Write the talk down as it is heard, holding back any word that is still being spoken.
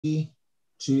Three,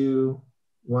 two,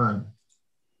 one.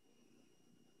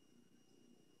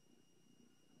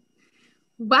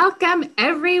 Welcome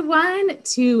everyone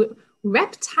to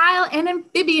Reptile and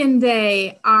Amphibian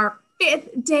Day, our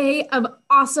 5th day of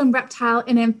awesome reptile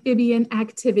and amphibian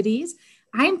activities.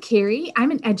 I'm Carrie. I'm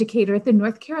an educator at the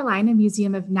North Carolina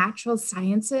Museum of Natural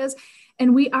Sciences,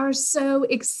 and we are so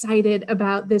excited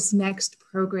about this next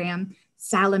program,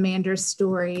 Salamander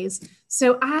Stories.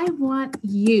 So I want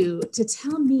you to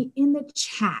tell me in the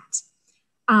chat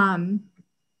a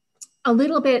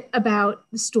little bit about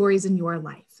the stories in your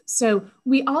life. So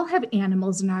we all have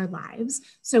animals in our lives.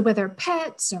 So whether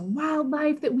pets or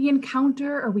wildlife that we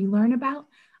encounter or we learn about,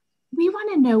 we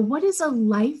want to know, what is a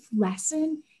life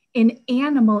lesson an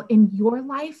animal in your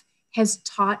life has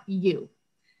taught you?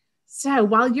 So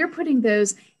while you're putting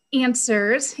those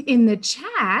answers in the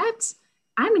chat,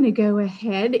 I'm going to go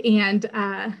ahead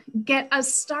and get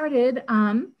us started.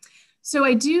 So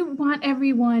I do want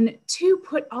everyone to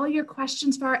put all your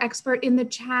questions for our expert in the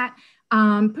chat.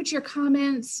 Put your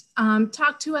comments,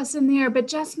 talk to us in there, but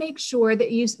just make sure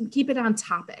that you keep it on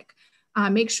topic.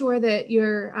 Make sure that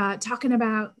you're talking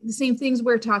about the same things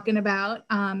we're talking about.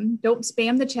 Don't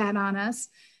spam the chat on us.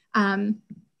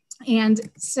 And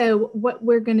so what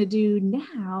we're going to do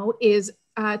now is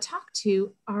talk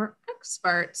to our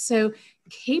expert. So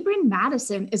Cabrin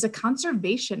Madison is a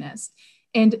conservationist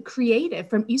and creative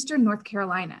from Eastern North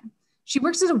Carolina. She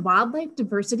works as a wildlife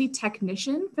diversity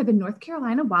technician for the North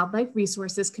Carolina Wildlife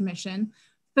Resources Commission,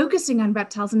 focusing on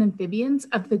reptiles and amphibians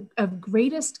of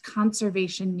greatest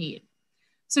conservation need.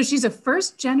 So she's a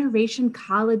first-generation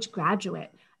college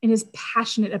graduate and is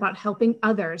passionate about helping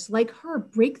others like her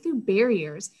break through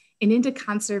barriers and into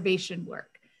conservation work.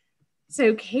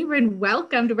 So Cabrin,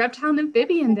 welcome to Reptile and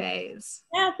Amphibian Days.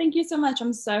 Yeah, thank you so much.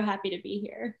 I'm so happy to be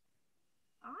here.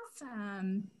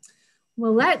 Awesome.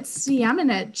 Well, let's see. I'm going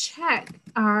to check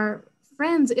our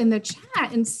friends in the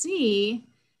chat and see.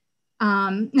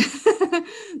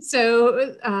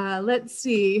 So let's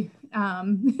see.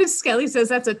 Skelly says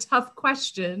that's a tough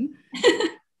question.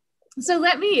 So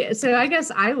I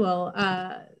guess I will.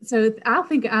 So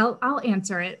I'll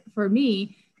answer it for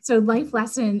me. So life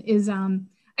lesson is,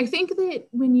 I think that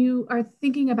when you are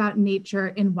thinking about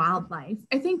nature and wildlife,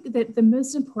 I think that the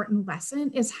most important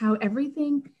lesson is how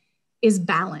everything is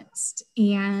balanced.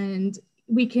 And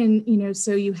we can,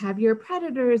 so you have your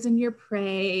predators and your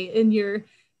prey and your,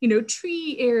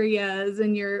 tree areas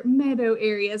and your meadow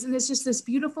areas. And it's just this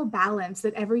beautiful balance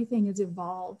that everything is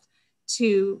evolved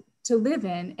to live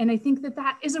in. And I think that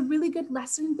that is a really good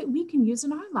lesson that we can use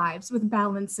in our lives with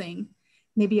balancing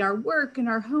maybe our work and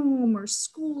our home or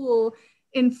school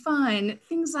and fun,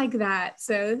 things like that.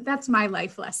 So that's my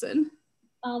life lesson.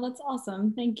 Oh, that's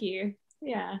awesome. Thank you.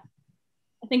 Yeah.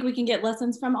 I think we can get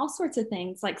lessons from all sorts of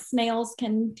things, like snails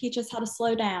can teach us how to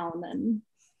slow down, and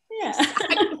yeah.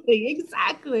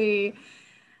 Exactly.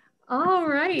 All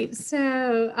right.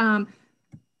 So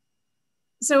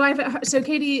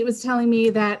Katie was telling me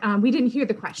that we didn't hear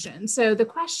the question. So the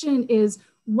question is,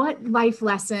 what life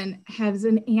lesson has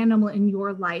an animal in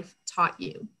your life taught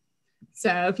you?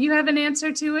 So if you have an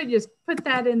answer to it, just put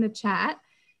that in the chat.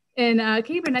 And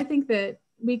Cabrin, I think that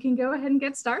we can go ahead and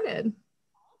get started.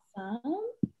 Awesome.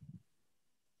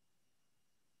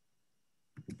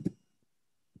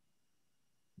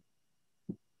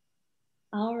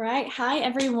 All right. Hi,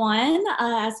 everyone.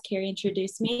 As Carrie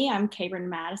introduced me, I'm Cabrin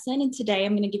Madison, and today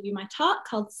I'm going to give you my talk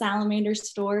called Salamander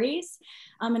Stories.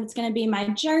 And it's going to be my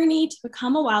journey to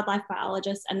become a wildlife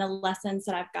biologist and the lessons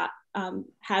that I've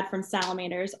had from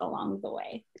salamanders along the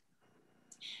way.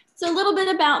 So a little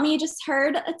bit about me, just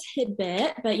heard a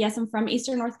tidbit, but yes, I'm from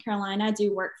Eastern North Carolina. I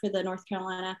do work for the North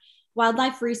Carolina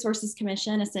Wildlife Resources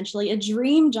Commission, essentially a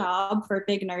dream job for a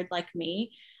big nerd like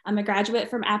me. I'm a graduate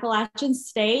from Appalachian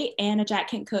State and a Jack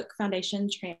Kent Cooke Foundation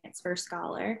transfer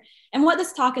scholar. And what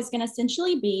this talk is going to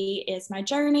essentially be is my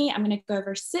journey. I'm going to go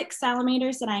over 6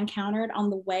 salamanders that I encountered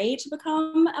on the way to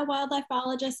become a wildlife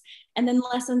biologist, and then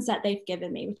lessons that they've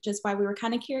given me, which is why we were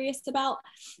kind of curious about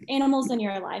animals in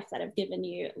your life that have given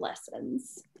you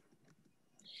lessons.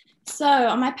 So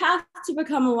on my path to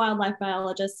become a wildlife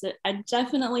biologist, I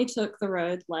definitely took the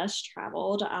road less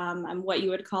traveled. I'm what you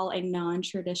would call a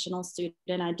non-traditional student.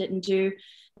 I didn't do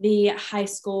the high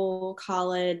school,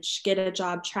 college, get a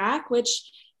job track,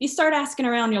 which you start asking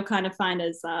around, you'll kind of find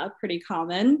is pretty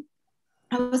common.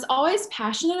 I was always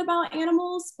passionate about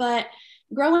animals, but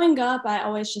growing up, I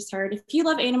always just heard, if you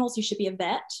love animals, you should be a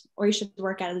vet or you should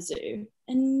work at a zoo.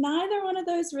 And neither one of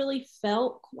those really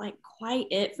felt like quite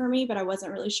it for me, but I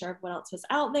wasn't really sure of what else was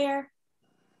out there.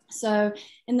 So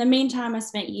in the meantime, I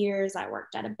spent years, I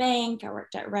worked at a bank, I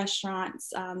worked at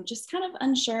restaurants, just kind of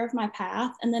unsure of my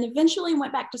path, and then eventually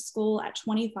went back to school at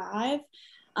 25.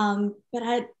 But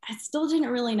I still didn't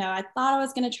really know. I thought I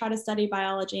was going to try to study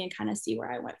biology and kind of see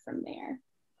where I went from there.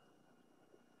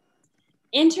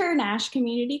 Enter Nash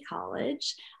Community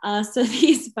College. So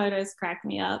these photos crack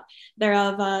me up. They're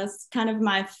of kind of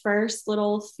my first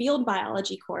little field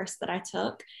biology course that I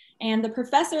took. And the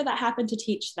professor that happened to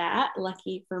teach that,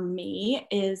 lucky for me,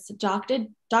 is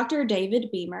Dr. David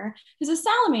Beamer, who's a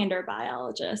salamander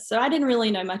biologist. So I didn't really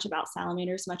know much about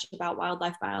salamanders, much about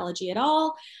wildlife biology at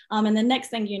all. And the next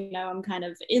thing you know, I'm kind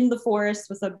of in the forest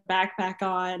with a backpack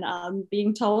on,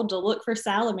 being told to look for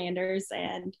salamanders,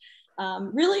 and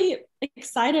really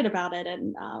excited about it,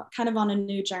 and kind of on a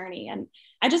new journey. And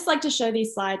I just like to show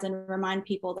these slides and remind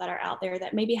people that are out there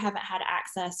that maybe haven't had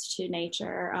access to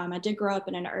nature. I did grow up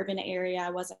in an urban area. I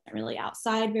wasn't really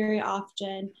outside very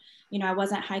often. You know, I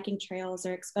wasn't hiking trails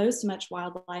or exposed to much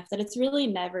wildlife, that it's really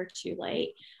never too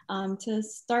late to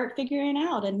start figuring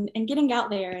out and getting out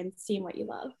there and seeing what you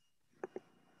love.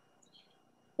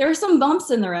 There were some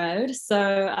bumps in the road.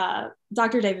 So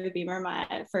Dr. David Beamer,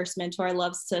 my first mentor,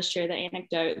 loves to share the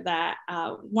anecdote that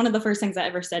one of the first things I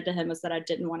ever said to him was that I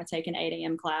didn't want to take an 8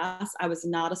 a.m. class. I was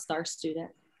not a star student.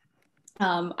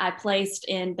 I placed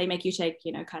in, they make you take,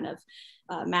 you know, kind of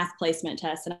math placement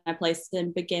tests, and I placed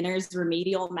in beginner's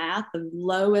remedial math, the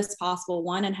lowest possible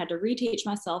one, and had to reteach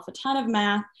myself a ton of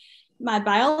math. My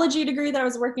biology degree that I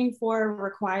was working for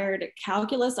required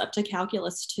calculus up to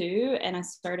calculus 2. And I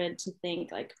started to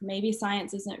think like, maybe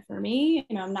science isn't for me.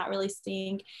 You know, I'm not really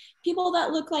seeing people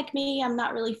that look like me. I'm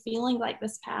not really feeling like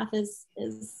this path is,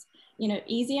 you know,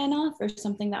 easy enough or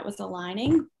something that was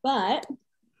aligning. But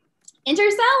enter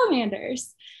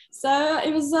salamanders. So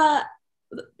it was,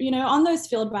 you know, on those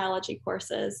field biology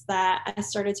courses that I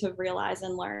started to realize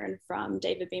and learn from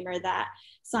David Beamer that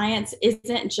science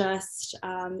isn't just,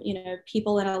 you know,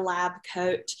 people in a lab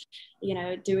coat, you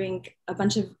know, doing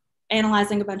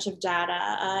analyzing a bunch of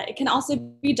data. It can also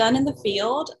be done in the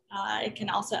field. It can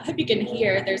also, I hope you can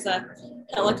hear, there's a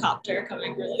helicopter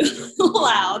coming really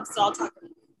loud. So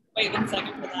wait 1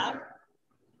 second for that.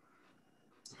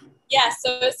 Yeah,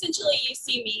 so essentially you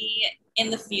see me in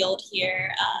the field here.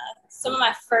 Some of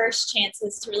my first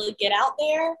chances to really get out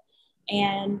there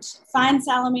and find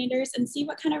salamanders and see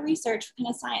what kind of research, what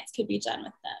kind of science could be done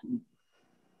with them.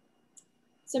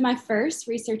 So my first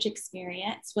research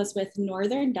experience was with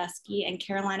northern dusky and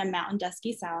Carolina mountain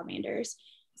dusky salamanders.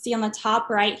 See on the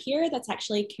top right here, that's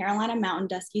actually Carolina mountain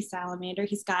dusky salamander.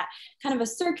 He's got kind of a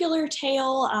circular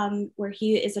tail where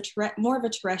he is more of a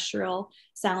terrestrial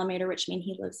salamander, which means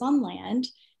he lives on land.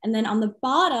 And then on the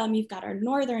bottom, you've got our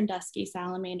northern dusky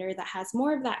salamander that has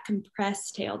more of that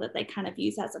compressed tail that they kind of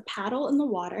use as a paddle in the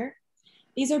water.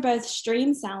 These are both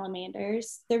stream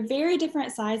salamanders. They're very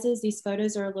different sizes. These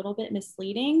photos are a little bit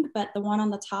misleading, but the one on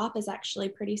the top is actually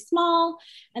pretty small.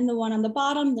 And the one on the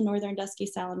bottom, the northern dusky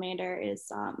salamander,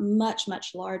 is much,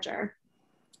 much larger.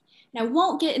 Now, I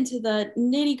won't get into the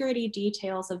nitty-gritty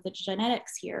details of the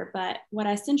genetics here, but what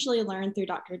I essentially learned through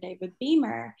Dr. David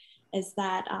Beamer is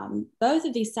that both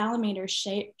of these salamanders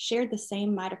shared the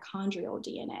same mitochondrial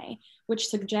DNA, which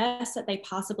suggests that they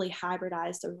possibly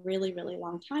hybridized a really, really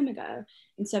long time ago.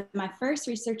 And so my first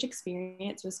research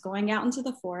experience was going out into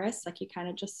the forest, like you kind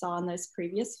of just saw in those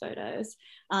previous photos,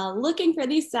 looking for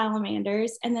these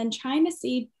salamanders and then trying to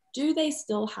see, do they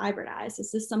still hybridize?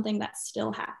 Is this something that's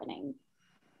still happening?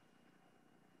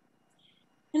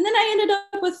 And then I ended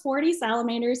up with 40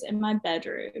 salamanders in my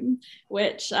bedroom,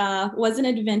 which was an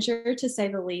adventure to say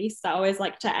the least. I always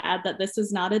like to add that this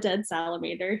is not a dead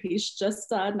salamander. He's just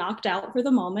knocked out for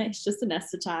the moment. He's just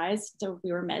anesthetized. So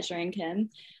we were measuring him.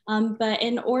 But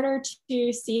in order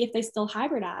to see if they still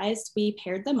hybridized, we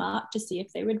paired them up to see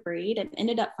if they would breed, and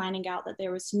ended up finding out that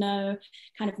there was no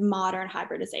kind of modern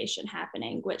hybridization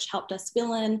happening, which helped us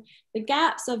fill in the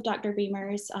gaps of Dr.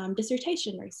 Beamer's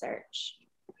dissertation research.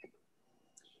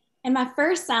 And my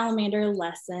first salamander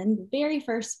lesson, the very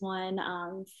first one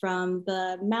from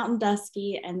the mountain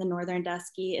dusky and the northern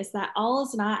dusky, is that all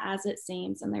is not as it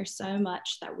seems, and there's so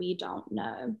much that we don't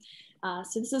know.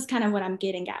 So this is kind of what I'm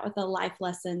getting at with the life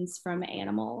lessons from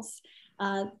animals.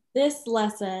 This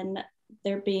lesson,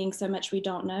 there being so much we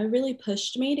don't know, really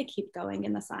pushed me to keep going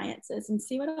in the sciences and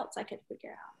see what else I could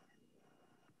figure out.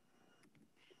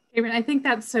 Aaron, I think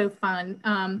that's so fun.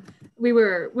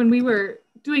 When we were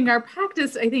doing our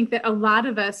practice, I think that a lot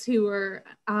of us who were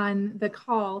on the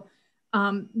call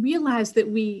realized that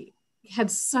we had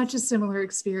such a similar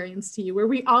experience to you, where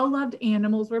we all loved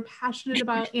animals, we're passionate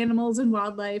about animals and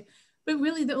wildlife, but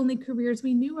really the only careers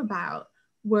we knew about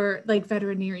were like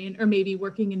veterinarian or maybe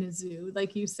working in a zoo,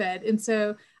 like you said. And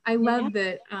so I love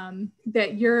that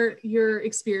that your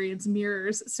experience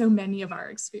mirrors so many of our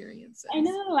experiences. I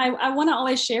know. I want to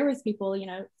always share with people, you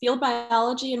know, field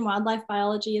biology and wildlife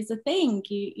biology is a thing.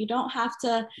 You don't have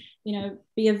to, you know,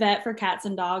 be a vet for cats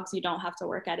and dogs. You don't have to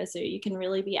work at a zoo. You can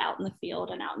really be out in the field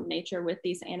and out in nature with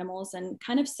these animals and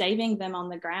kind of saving them on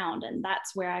the ground. And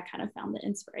that's where I kind of found the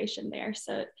inspiration there.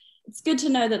 So it's good to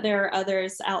know that there are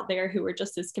others out there who were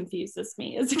just as confused as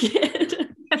me as a kid.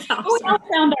 That's awesome. We all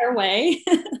found our way.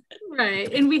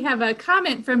 Right. And we have a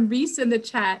comment from Reese in the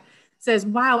chat. Says,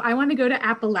 wow, I want to go to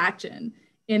Appalachian.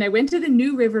 And I went to the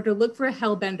New River to look for a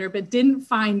hellbender, but didn't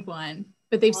find one.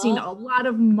 But they've seen a lot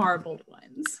of marbled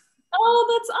ones.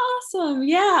 Oh, that's awesome.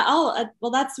 Yeah. Oh,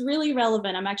 well, that's really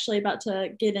relevant. I'm actually about to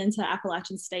get into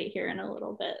Appalachian State here in a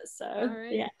little bit. So,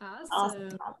 right. Yeah. Awesome.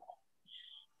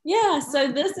 Yeah.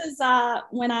 So this is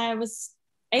when I was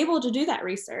able to do that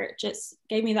research. It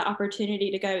gave me the opportunity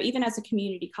to go, even as a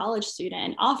community college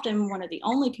student, often one of the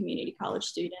only community college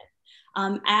students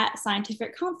at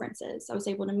scientific conferences. I was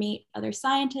able to meet other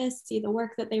scientists, see the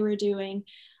work that they were doing.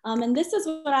 And this is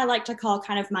what I like to call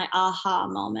kind of my aha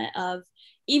moment of,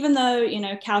 even though, you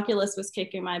know, calculus was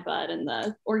kicking my butt and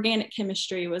the organic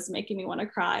chemistry was making me want to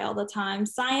cry all the time,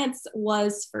 science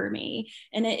was for me,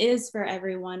 and it is for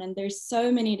everyone. And there's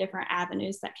so many different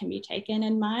avenues that can be taken,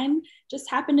 and mine just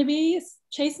happened to be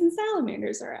chasing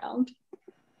salamanders around.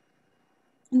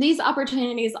 And these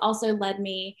opportunities also led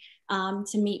me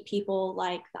to meet people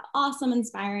like the awesome,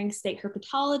 inspiring state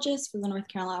herpetologist for the North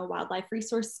Carolina Wildlife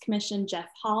Resources Commission, Jeff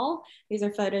Hall. These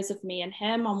are photos of me and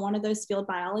him on one of those field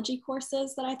biology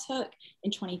courses that I took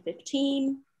in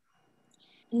 2015.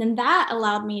 And then that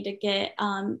allowed me to get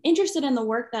interested in the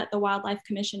work that the Wildlife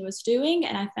Commission was doing.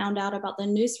 And I found out about the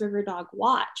Neuse River Dog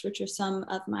Watch, which are some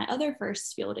of my other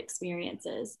first field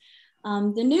experiences.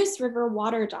 The Neuse River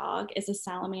water dog is a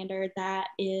salamander that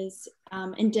is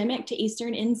endemic to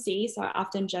Eastern NC. So I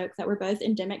often joke that we're both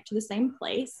endemic to the same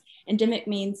place. Endemic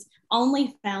means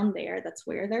only found there. That's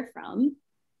where they're from.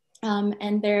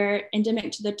 And they're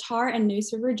endemic to the Tar and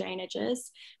Neuse River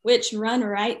drainages, which run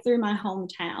right through my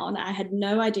hometown. I had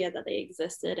no idea that they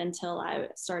existed until I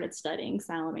started studying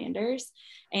salamanders.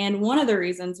 And one of the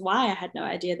reasons why I had no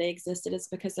idea they existed is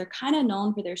because they're kind of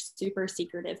known for their super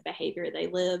secretive behavior. They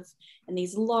live in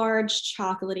these large,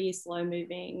 chocolatey,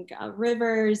 slow-moving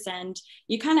rivers, and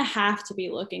you kind of have to be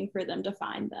looking for them to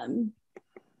find them.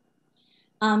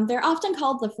 They're often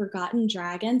called the forgotten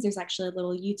dragons. There's actually a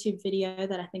little YouTube video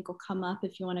that I think will come up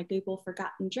if you want to Google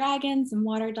forgotten dragons and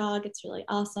water dog. It's really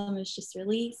awesome. It's just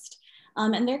released.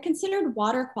 And they're considered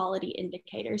water quality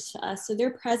indicators to us. So their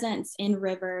presence in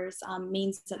rivers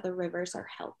means that the rivers are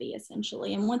healthy,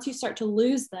 essentially. And once you start to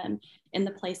lose them in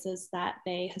the places that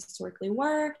they historically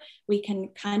were, we can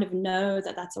kind of know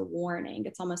that that's a warning.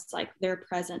 It's almost like their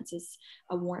presence is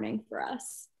a warning for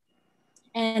us.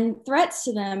 And threats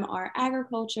to them are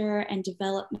agriculture and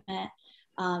development.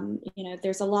 You know,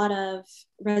 there's a lot of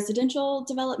residential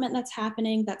development that's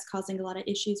happening that's causing a lot of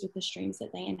issues with the streams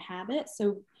that they inhabit.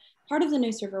 So part of the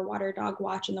Neuse River Water Dog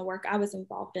Watch and the work I was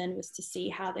involved in was to see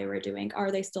how they were doing.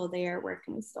 Are they still there? Where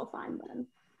can we still find them?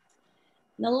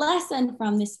 And the lesson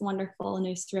from this wonderful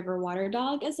Neuse River water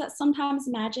dog is that sometimes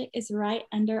magic is right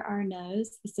under our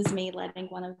nose. This is me letting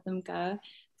one of them go.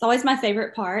 It's always my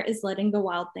favorite part, is letting the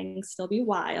wild things still be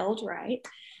wild, right?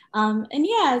 And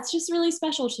yeah, it's just really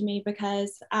special to me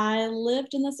because I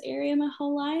lived in this area my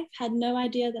whole life, had no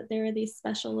idea that there were these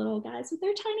special little guys with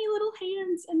their tiny little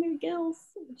hands and their gills.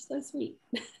 They're so sweet.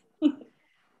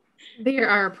 They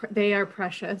are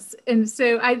precious. And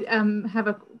so I have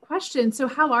a question. So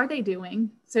how are they doing?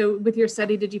 So with your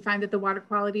study, did you find that the water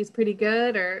quality is pretty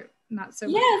good or not so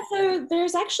much? Yeah, so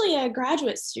there's actually a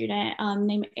graduate student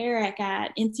named Eric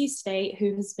at NC State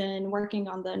who has been working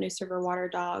on the Neuse River water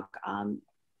dog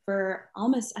for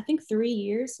almost, I think, 3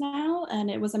 years now. And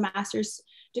it was a master's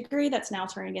degree that's now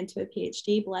turning into a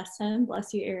PhD. Bless him.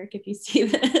 Bless you, Eric, if you see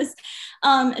this.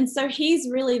 And so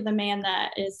he's really the man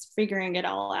that is figuring it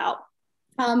all out.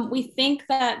 We think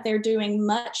that they're doing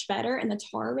much better in the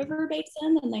Tar River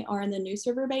Basin than they are in the Neuse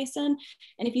River Basin.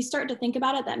 And if you start to think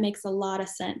about it, that makes a lot of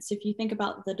sense. If you think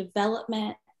about the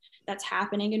development that's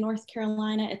happening in North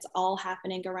Carolina, it's all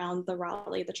happening around the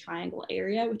Raleigh, the Triangle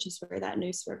area, which is where that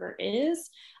Neuse River is.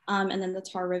 And then the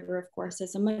Tar River, of course,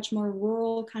 is a much more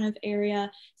rural kind of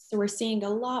area. So we're seeing a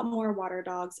lot more water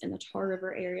dogs in the Tar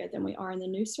River area than we are in the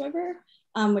Neuse River.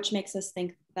 Which makes us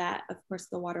think that, of course,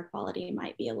 the water quality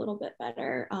might be a little bit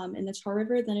better in the Tar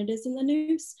River than it is in the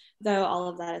Neuse, though all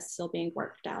of that is still being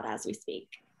worked out as we speak.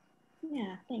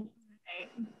 Yeah, thanks.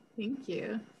 Thank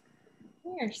you. Of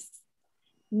course.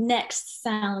 Next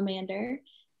salamander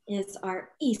is our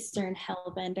eastern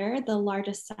hellbender, the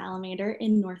largest salamander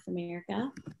in North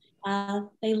America.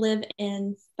 They live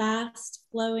in fast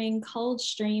flowing cold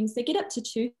streams. They get up to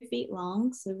 2 feet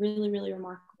long, so really, really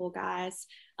remarkable guys.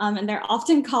 And they're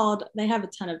often called, they have a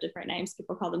ton of different names.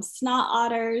 People call them snot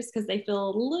otters because they feel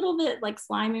a little bit like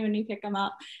slimy when you pick them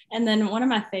up. And then one of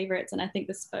my favorites, and I think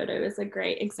this photo is a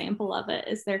great example of it,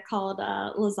 is they're called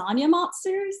lasagna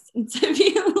monsters. And so if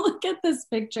you look at this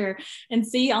picture and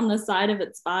see on the side of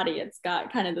its body, it's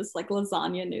got kind of this like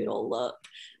lasagna noodle look,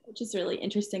 which is really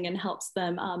interesting and helps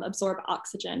them absorb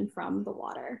oxygen from the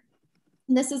water.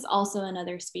 And this is also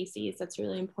another species that's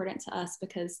really important to us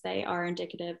because they are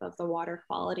indicative of the water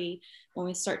quality. When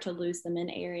we start to lose them in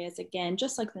areas, again,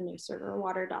 just like the Neuse River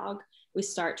water dog, we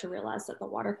start to realize that the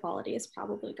water quality is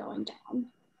probably going down.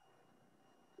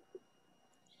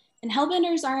 And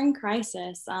hellbenders are in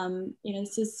crisis.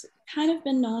 This has kind of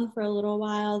been known for a little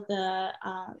while.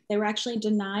 They were actually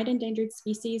denied endangered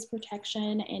species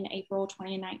protection in April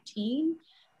 2019.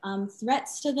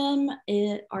 Threats to them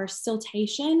are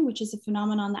siltation, which is a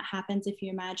phenomenon that happens if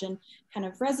you imagine kind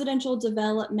of residential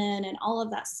development and all of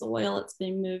that soil that's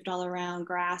been moved all around,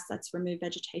 grass that's removed,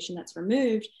 vegetation that's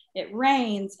removed. It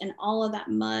rains and all of that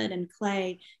mud and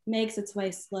clay makes its way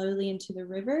slowly into the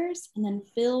rivers and then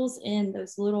fills in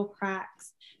those little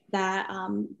cracks that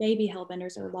baby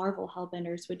hellbenders or larval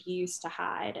hellbenders would use to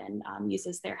hide and use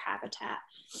as their habitat.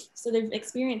 So they've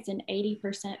experienced an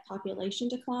 80% population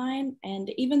decline. And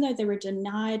even though they were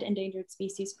denied endangered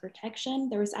species protection,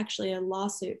 there was actually a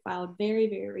lawsuit filed very,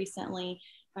 very recently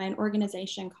by an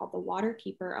organization called the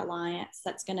Waterkeeper Alliance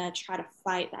that's going to try to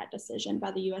fight that decision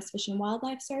by the U.S. Fish and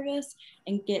Wildlife Service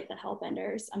and get the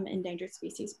hellbenders endangered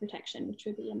species protection, which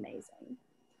would be amazing.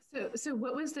 So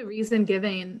what was the reason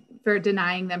given for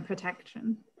denying them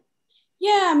protection?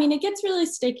 Yeah, I mean, it gets really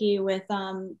sticky with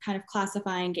kind of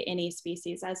classifying any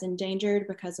species as endangered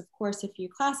because, of course, if you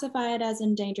classify it as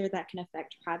endangered, that can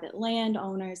affect private land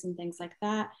owners and things like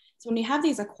that. So when you have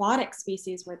these aquatic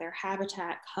species where their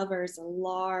habitat covers a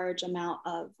large amount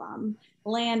of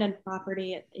land and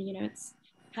property, it's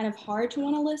kind of hard to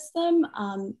want to list them.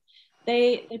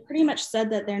 They pretty much said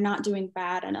that they're not doing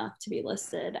bad enough to be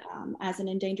listed as an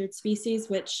endangered species,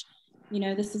 which,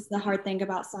 this is the hard thing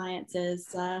about science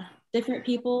is different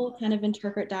people kind of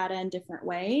interpret data in different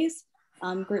ways.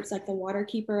 Groups like the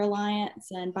Waterkeeper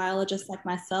Alliance and biologists like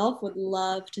myself would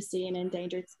love to see an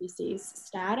endangered species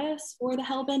status for the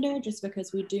hellbender, just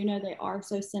because we do know they are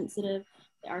so sensitive,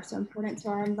 they are so important to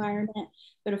our environment.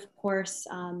 But of course,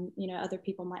 other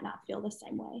people might not feel the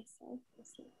same way. So we'll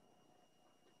see.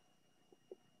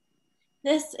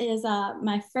 This is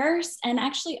my first and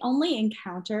actually only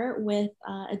encounter with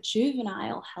a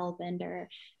juvenile hellbender,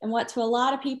 and what to a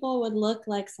lot of people would look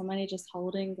like somebody just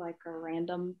holding like a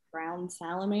random brown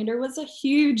salamander was a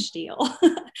huge deal.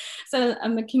 So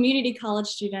I'm a community college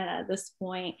student at this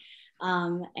point,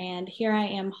 and here I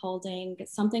am holding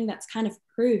something that's kind of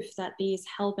proof that these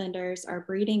hellbenders are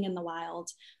breeding in the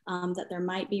wild, that there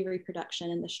might be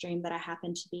reproduction in the stream that I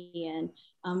happen to be in,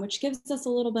 which gives us a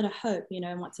little bit of hope,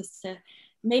 and wants us to,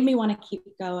 made me want to keep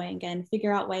going and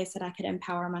figure out ways that I could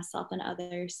empower myself and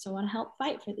others to want to help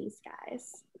fight for these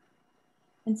guys.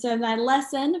 And so my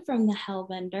lesson from the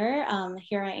hellbender,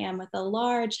 here I am with a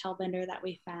large hellbender that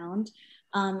we found,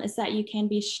 is that you can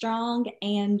be strong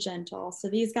and gentle. So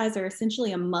these guys are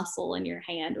essentially a muscle in your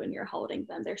hand when you're holding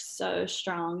them. They're so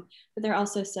strong, but they're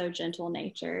also so gentle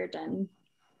natured and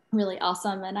really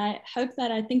awesome. And I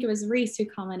think it was Reese who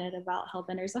commented about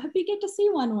hellbenders. I hope you get to see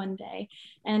one day.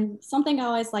 And something I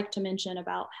always like to mention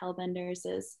about hellbenders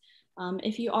is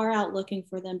if you are out looking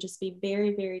for them, just be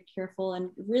very, very careful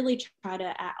and really try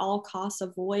to at all costs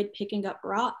avoid picking up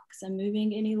rocks and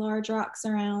moving any large rocks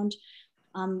around.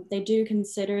 They do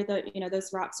consider that,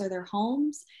 those rocks are their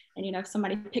homes. And, if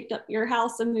somebody picked up your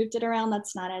house and moved it around,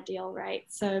 that's not ideal, right?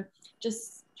 So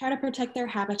just try to protect their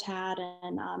habitat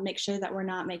and make sure that we're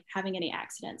not having any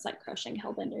accidents like crushing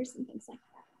hellbenders and things like that.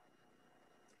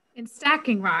 And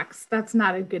stacking rocks, that's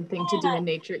not a good thing to do in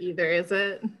nature either, is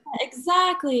it?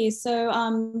 Exactly.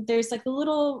 So there's like the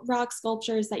little rock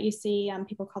sculptures that you see,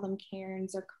 people call them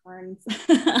cairns or cairns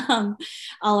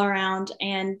all around.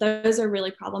 And those are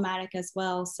really problematic as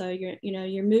well. So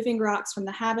you're moving rocks from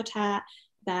the habitat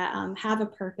that have a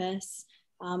purpose,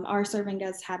 are serving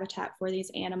as habitat for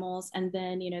these animals. And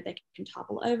then, they can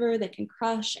topple over, they can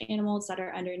crush animals that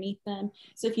are underneath them.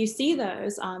 So if you see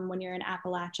those when you're in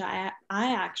Appalachia,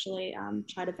 I actually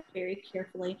try to very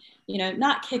carefully,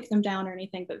 not kick them down or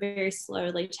anything, but very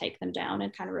slowly take them down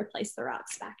and kind of replace the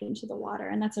rocks back into the water.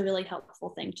 And that's a really helpful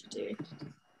thing to do.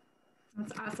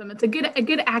 That's awesome. It's a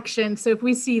good action. So if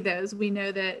we see those, we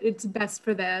know that it's best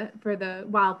for the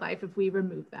wildlife if we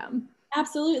remove them.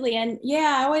 Absolutely. And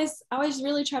yeah, I always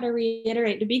really try to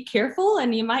reiterate to be careful,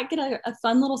 and you might get a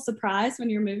fun little surprise when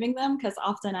you're moving them, because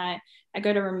often I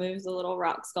go to remove the little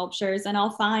rock sculptures and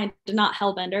I'll find, not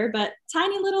hellbender, but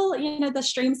tiny little, the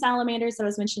stream salamanders that I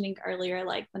was mentioning earlier,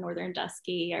 like the northern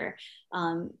dusky, or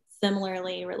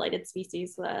similarly related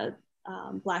species, the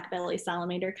black belly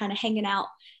salamander, kind of hanging out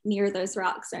near those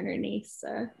rocks underneath.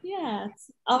 So yeah,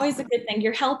 it's always a good thing.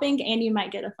 You're helping and you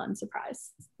might get a fun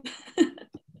surprise.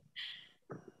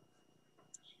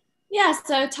 Yeah,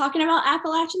 so talking about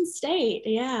Appalachian State,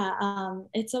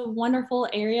 it's a wonderful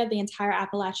area. The entire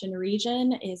Appalachian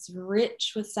region is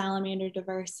rich with salamander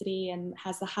diversity and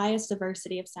has the highest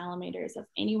diversity of salamanders of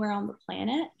anywhere on the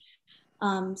planet.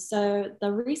 So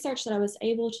the research that I was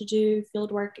able to do,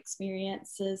 fieldwork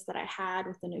experiences that I had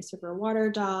with the Neuse River water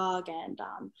dog and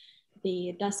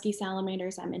the dusky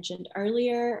salamanders I mentioned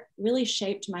earlier, really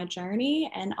shaped my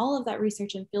journey. And all of that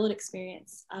research and field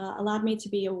experience allowed me to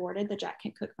be awarded the Jack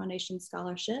Kent Cooke Foundation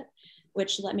Scholarship,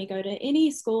 which let me go to any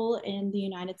school in the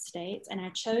United States. And I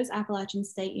chose Appalachian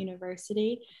State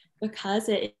University because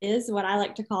it is what I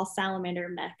like to call salamander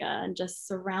mecca, and just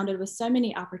surrounded with so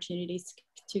many opportunities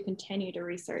to continue to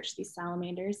research these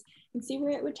salamanders and see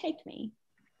where it would take me.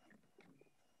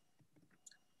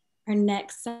 Our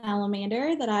next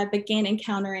salamander that I began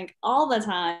encountering all the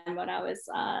time when I was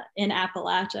in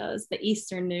Appalachia is the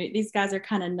eastern newt. These guys are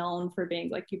kind of known for being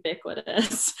like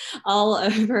ubiquitous all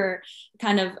over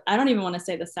kind of, I don't even want to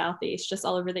say the Southeast, just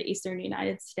all over the eastern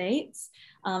United States.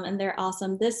 And they're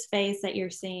awesome. This face that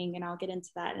you're seeing, and I'll get into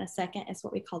that in a second, is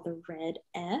what we call the red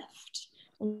eft.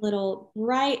 Little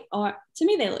bright, or to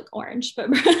me they look orange, but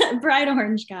bright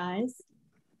orange guys.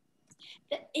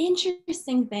 The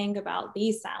interesting thing about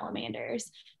these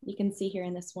salamanders, you can see here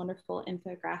in this wonderful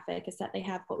infographic, is that they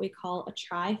have what we call a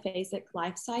triphasic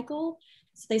life cycle.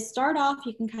 So they start off,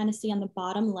 you can kind of see on the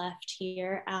bottom left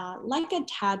here, like a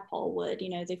tadpole would.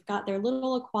 They've got their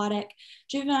little aquatic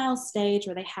juvenile stage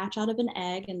where they hatch out of an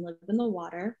egg and live in the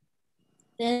water.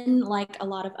 Then, like a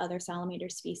lot of other salamander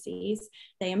species,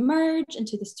 they emerge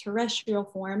into this terrestrial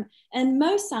form, and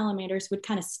most salamanders would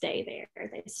kind of stay there.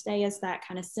 They stay as that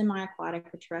kind of semi-aquatic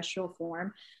or terrestrial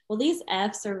form. Well, these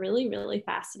Fs are really, really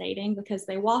fascinating because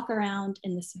they walk around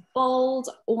in this bold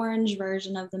orange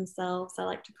version of themselves. I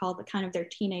like to call the kind of their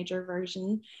teenager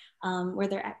version, where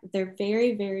they're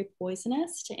very, very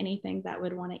poisonous to anything that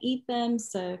would want to eat them.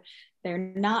 So they're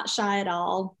not shy at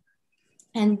all.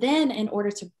 And then in order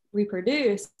to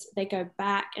reproduce, they go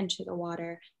back into the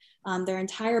water. Their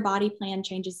entire body plan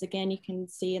changes again. You can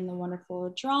see in the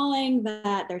wonderful drawing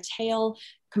that their tail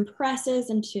compresses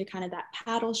into kind of that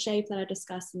paddle shape that I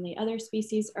discussed in the other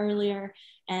species earlier,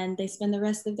 and they spend the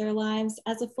rest of their lives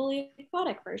as a fully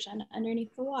aquatic version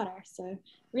underneath the water. So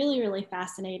really, really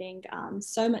fascinating.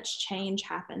 So much change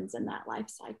happens in that life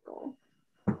cycle.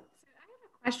 So I have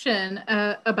a question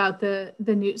about the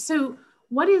newt. So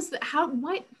what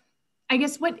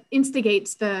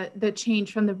instigates the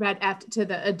change from the red eft to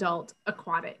the adult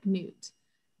aquatic newt?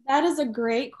 That is a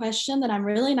great question that I'm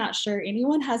really not sure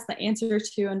anyone has the answer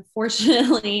to,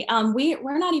 unfortunately.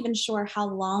 We're not even sure how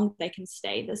long they can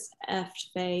stay this eft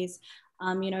phase.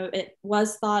 It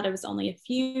was thought it was only a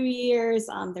few years.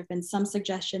 There have been some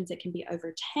suggestions it can be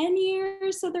over 10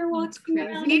 years. So they're walking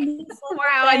around in this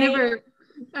wow,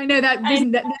 I know that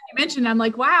reason that you mentioned. I'm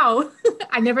like, wow,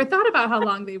 I never thought about how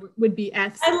long they would be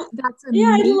Fs. That's amazing.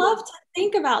 Yeah, I'd love to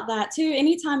think about that too.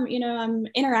 Anytime, I'm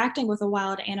interacting with a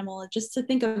wild animal, just to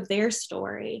think of their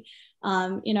story.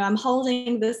 I'm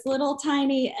holding this little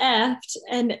tiny eft,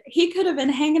 and he could have been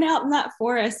hanging out in that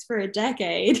forest for a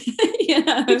decade.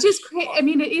 Which is crazy. I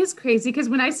mean, it is crazy because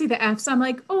when I see the Fs, I'm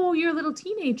like, oh, you're a little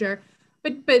teenager.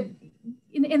 But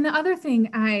in the other thing,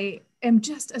 I am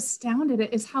just astounded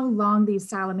at is how long these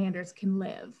salamanders can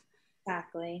live.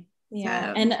 Exactly.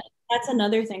 Yeah. And that's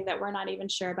another thing that we're not even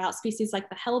sure about. Species like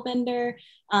the hellbender,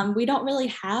 we don't really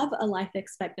have a life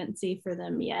expectancy for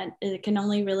them yet. It can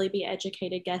only really be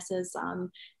educated guesses.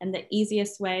 And the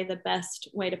easiest way, the best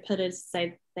way to put it is to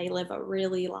say they live a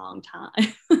really long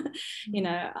time.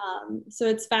 So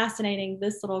it's fascinating,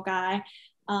 this little guy.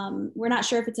 We're not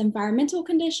sure if it's environmental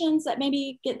conditions that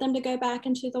maybe get them to go back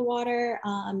into the water.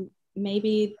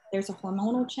 Maybe there's a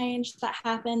hormonal change that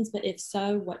happens, but if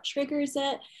so, what triggers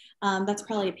it? That's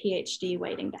probably a PhD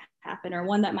waiting to happen, or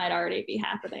one that might already be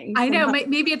happening. I know,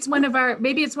 maybe it's one of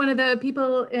the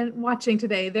people watching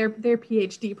today, their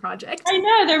PhD project. I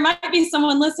know, there might be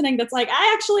someone listening that's like,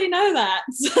 I actually know that.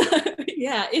 So,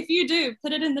 yeah, if you do,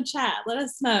 put it in the chat. Let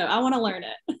us know. I want to learn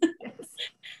it.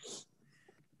 Yes.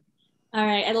 All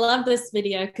right, I love this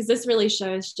video because this really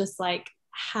shows just like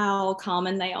how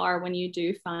common they are when you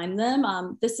do find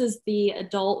them. This is the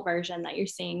adult version that you're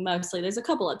seeing mostly. There's a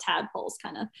couple of tadpoles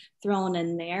kind of thrown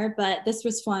in there, but this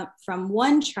was from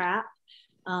one trap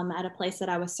at a place that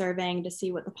I was surveying to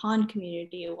see what the pond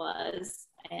community was.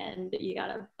 And you got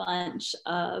a bunch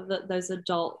of those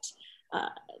adult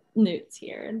newts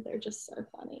here, and they're just so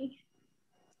funny.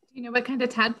 Do you know what kind of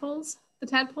tadpoles the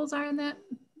tadpoles are in that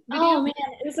video? Oh man,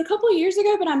 it was a couple of years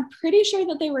ago, but I'm pretty sure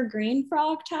that they were green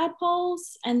frog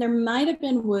tadpoles, and there might have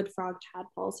been wood frog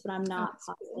tadpoles, but I'm not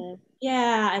positive. Cool.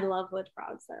 Yeah, I love wood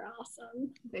frogs. They're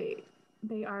awesome.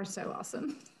 They are so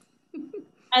awesome.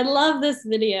 I love this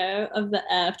video of the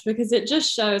Eft because it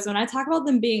just shows when I talk about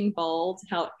them being bold,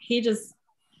 how he just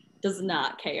does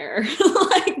not care.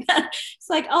 Like that. It's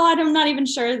like, oh, I'm not even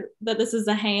sure that this is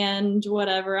a hand,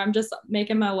 whatever. I'm just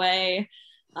making my way,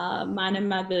 minding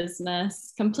my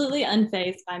business, completely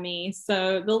unfazed by me.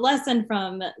 So the lesson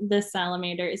from this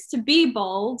salamander is to be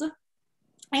bold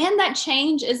and that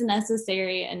change is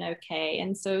necessary and okay.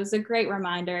 And so it was a great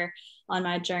reminder on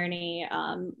my journey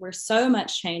where so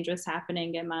much change was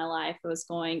happening in my life. It was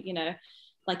going,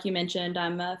 like you mentioned,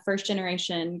 I'm a first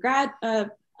generation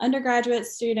undergraduate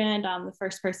student. I'm the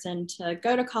first person to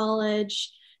go to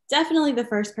college, definitely the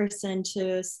first person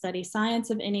to study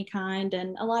science of any kind.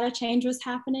 And a lot of change was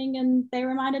happening. And they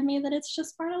reminded me that it's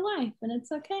just part of life and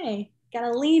it's okay. Got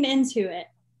to lean into it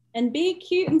and be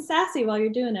cute and sassy while you're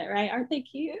doing it, right? Aren't they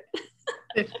cute?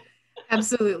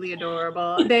 Absolutely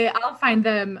adorable. I'll find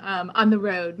them on the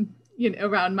road,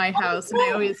 around my house, and I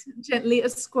always gently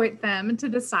escort them to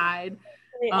the side.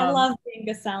 I love being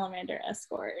a salamander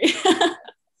escort.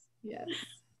 Yes.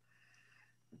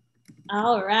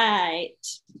 All right.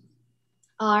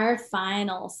 Our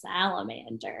final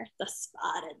salamander, the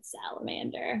spotted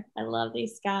salamander. I love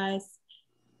these guys.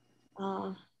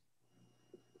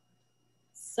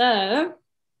 So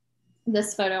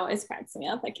this photo always cracks me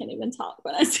up. I can't even talk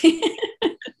when I see it.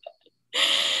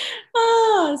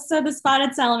 So the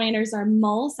spotted salamanders are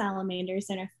mole salamanders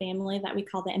in a family that we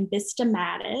call the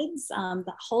ambistomatids.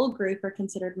 The whole group are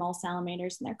considered mole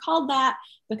salamanders, and they're called that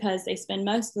because they spend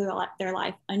most of their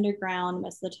life underground.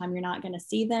 Most of the time you're not going to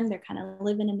see them. They're kind of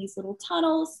living in these little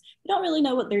tunnels. You don't really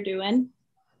know what they're doing.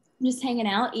 Just hanging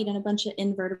out, eating a bunch of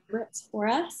invertebrates for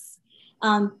us.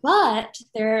 But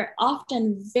they're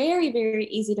often very, very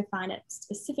easy to find at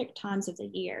specific times of the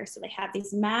year. So they have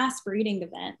these mass breeding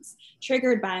events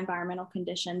triggered by environmental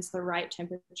conditions, the right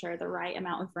temperature, the right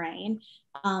amount of rain,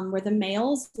 where the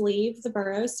males leave the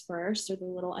burrows first, or the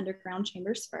little underground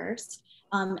chambers first,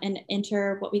 and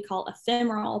enter what we call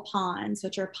ephemeral ponds,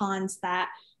 which are ponds that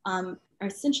are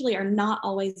not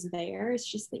always there.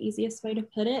 It's just the easiest way to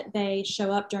put it. They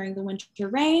show up during the winter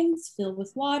rains, filled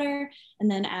with water, and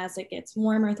then as it gets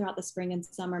warmer throughout the spring and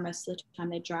summer, most of the time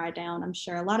they dry down. I'm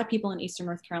sure a lot of people in Eastern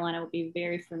North Carolina will be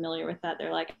very familiar with that.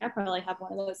 They're like, I probably have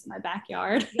one of those in my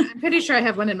backyard. Yeah, I'm pretty sure I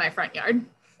have one in my front yard.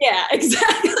 Yeah,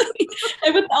 exactly.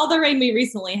 And with all the rain we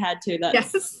recently had too.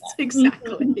 Yes,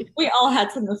 exactly. We all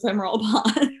had some ephemeral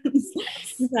ponds.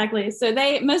 Exactly. So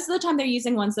most of the time they're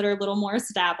using ones that are a little more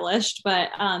established, but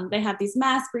they have these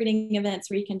mass breeding events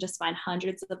where you can just find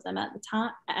hundreds of them at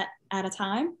a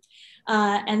time.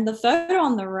 And the photo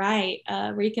on the right,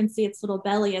 where you can see its little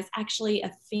belly, is actually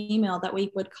a female that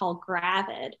we would call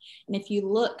gravid. And if you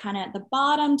look kind of at the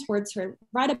bottom towards her,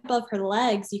 right above her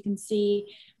legs, you can see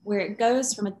where it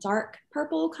goes from a dark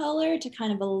purple color to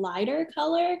kind of a lighter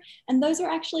color. And those are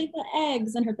actually the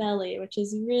eggs in her belly, which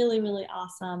is really, really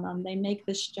awesome. They make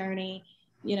this journey,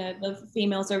 the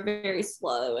females are very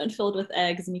slow and filled with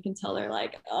eggs, and you can tell they're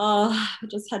like, oh, I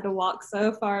just had to walk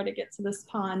so far to get to this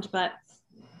pond. But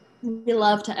we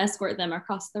love to escort them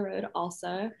across the road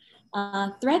also.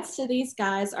 Threats to these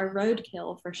guys are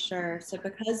roadkill for sure. So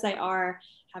because they are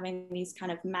having these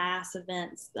kind of mass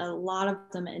events, a lot of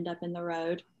them end up in the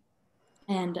road,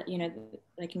 and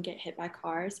they can get hit by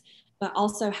cars. But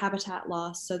also habitat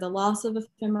loss. So the loss of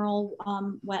ephemeral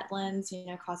wetlands,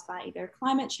 caused by either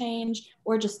climate change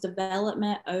or just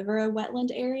development over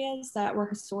wetland areas that were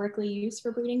historically used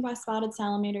for breeding by spotted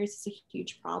salamanders, is a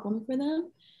huge problem for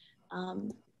them.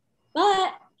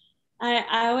 But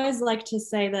I always like to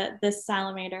say that this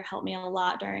salamander helped me a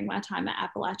lot during my time at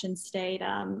Appalachian State.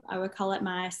 I would call it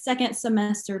my second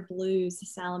semester blues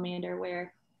salamander,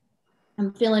 where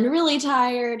I'm feeling really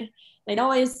tired. They'd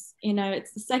always,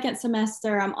 it's the second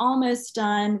semester, I'm almost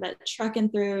done, but trucking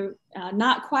through,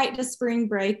 not quite to spring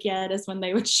break yet is when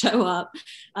they would show up.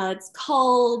 It's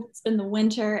cold, it's been the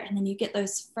winter, and then you get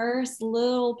those first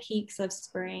little peaks of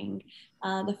spring,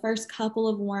 the first couple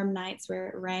of warm nights where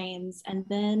it rains, and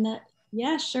then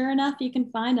Yeah, sure enough, you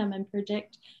can find them and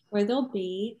predict where they'll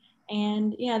be.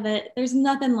 And yeah, that there's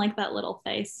nothing like that little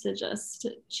face to just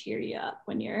cheer you up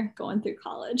when you're going through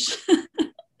college.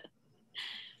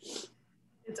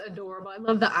 It's adorable. I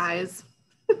love the eyes.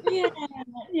 Yeah,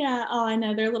 yeah. Oh, I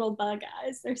know, they're little bug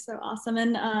eyes. They're so awesome.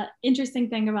 And interesting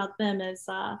thing about them is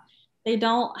they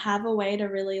don't have a way to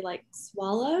really like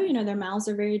swallow. You know, their mouths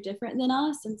are very different than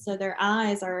us, and so their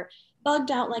eyes are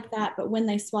bugged out like that. But when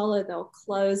they swallow, they'll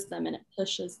close them, and it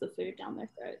pushes the food down their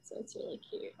throat. So it's really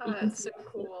cute. Oh, You can that's see so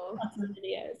cool. lots of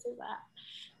videos of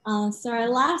that. So our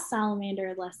last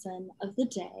salamander lesson of the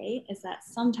day is that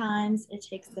sometimes it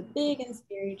takes a big and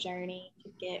scary journey to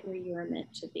get where you are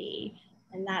meant to be.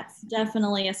 And that's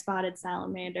definitely a spotted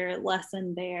salamander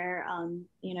lesson there.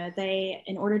 You know, they,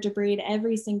 in order to breed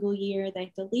every single year, they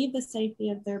have to leave the safety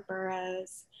of their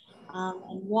burrows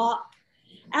and walk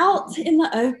out in the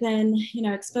open, you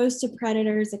know, exposed to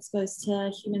predators, exposed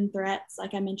to human threats,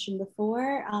 like I mentioned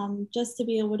before, just to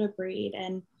be able to breed.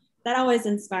 And that always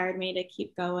inspired me to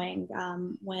keep going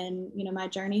when, you know, my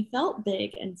journey felt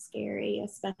big and scary,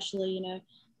 especially, you know,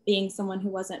 being someone who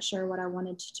wasn't sure what I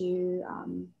wanted to do,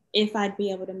 if I'd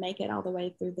be able to make it all the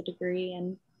way through the degree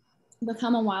and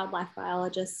become a wildlife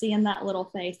biologist, seeing that little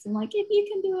face and like, if you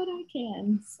can do it, I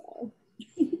can. So.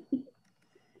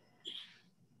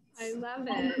 I love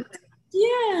it.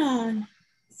 Yeah.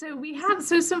 So we have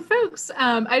some folks.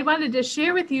 I wanted to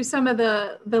share with you some of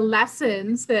the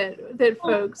lessons that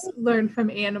folks learn from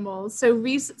animals. So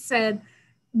Reese said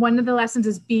one of the lessons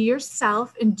is be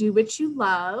yourself and do what you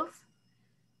love.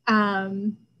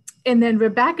 And then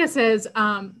Rebecca says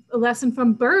a lesson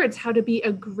from birds: how to be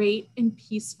a great and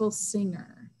peaceful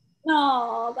singer.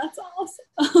 Oh, that's awesome.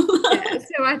 Yeah,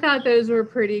 so I thought those were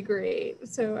pretty great.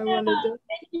 So I wanted to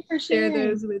thank you for share sharing.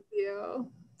 those with you.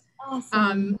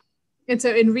 Awesome. And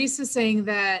so, and Reese is saying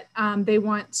that they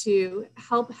want to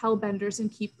help hellbenders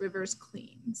and keep rivers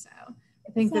clean. So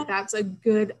I think that that's a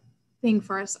good thing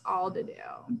for us all to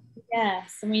do.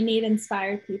 Yes, and we need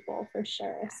inspired people for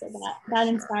sure. So that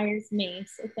inspires me.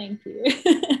 So thank you.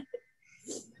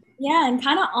 Yeah, and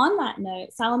kind of on that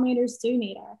note, salamanders do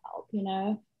need our help, you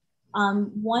know.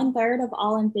 1/3 of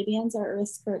all amphibians are at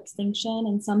risk for extinction,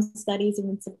 and some studies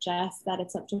even suggest that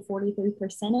it's up to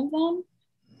 43% of them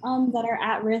that are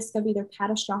at risk of either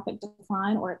catastrophic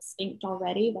decline or extinct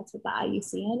already. That's what the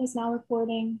IUCN is now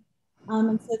reporting.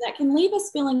 And so that can leave us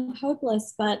feeling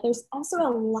hopeless, but there's also a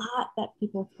lot that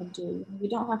people can do. You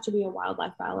don't have to be a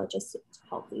wildlife biologist to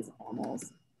help these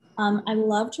animals. I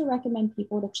love to recommend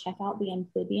people to check out the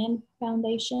Amphibian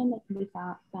Foundation that can be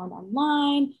found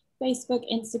online, Facebook,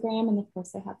 Instagram, and of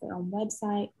course they have their own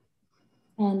website.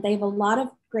 And they have a lot of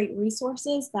great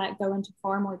resources that go into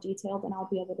far more detail than I'll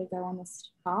be able to go on this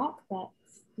talk. But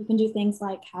you can do things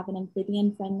like have an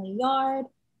amphibian-friendly yard.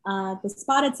 The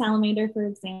spotted salamander, for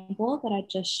example, that I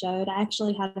just showed, I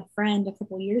actually had a friend a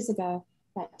couple years ago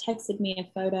that texted me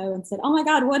a photo and said, "Oh my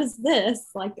God, what is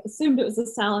this?" Like assumed it was a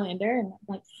salamander. And I'm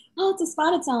like, "Oh, it's a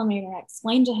spotted salamander." I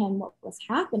explained to him what was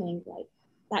happening. Like,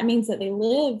 that means that they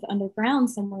live underground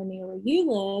somewhere near where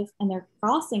you live, and they're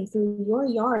crossing through your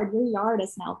yard. Your yard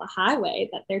is now the highway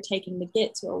that they're taking to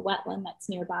get to a wetland that's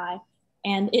nearby.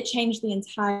 And it changed the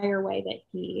entire way that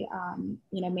he,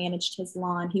 you know, managed his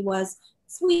lawn. He was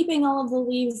sweeping all of the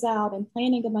leaves out and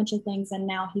planting a bunch of things, and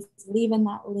now he's leaving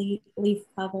that leaf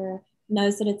cover,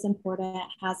 knows that it's important,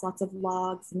 has lots of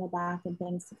logs in the back and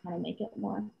things to kind of make it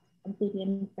more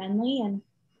amphibian friendly. And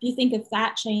you think if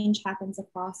that change happens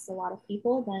across a lot of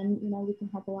people, then, you know, we can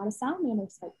help a lot of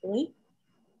salamanders, hopefully.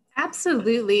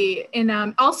 Absolutely. And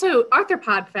also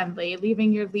arthropod friendly,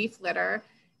 leaving your leaf litter.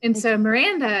 And so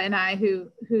Miranda and I,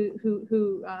 who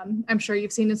I'm sure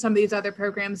you've seen in some of these other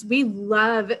programs, we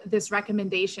love this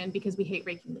recommendation because we hate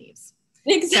raking leaves.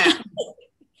 Exactly. So.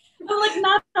 But like,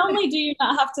 not only do you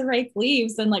not have to rake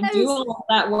leaves and like do all of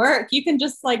that work, you can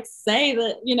just like say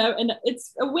that, you know, and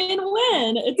it's a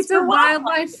win-win. It's a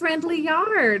wildlife friendly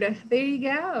yard. There you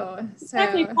go.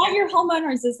 Exactly. Call your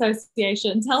homeowners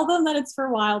association. Tell them that it's for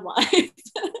wildlife.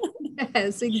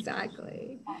 Yes,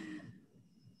 exactly.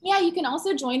 Yeah, you can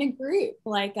also join a group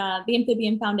like the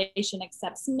Amphibian Foundation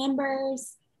accepts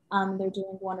members. They're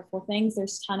doing wonderful things.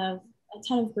 There's a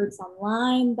ton of groups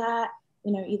online that,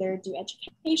 you know, either do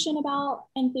education about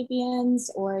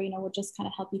amphibians or, you know, will just kind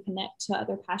of help you connect to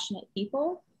other passionate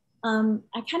people.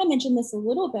 I kind of mentioned this a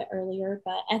little bit earlier,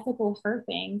 but ethical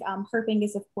herping. Herping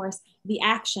is, of course, the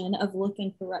action of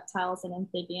looking for reptiles and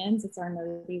amphibians. It's our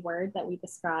nerdy word that we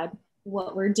describe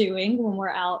what we're doing when we're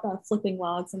out flipping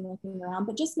logs and looking around,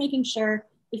 but just making sure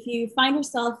if you find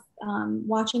yourself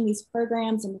watching these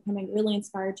programs and becoming really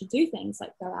inspired to do things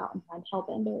like go out and find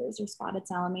hellbenders or spotted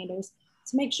salamanders,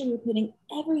 to make sure you're putting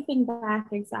everything back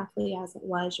exactly as it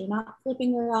was. You're not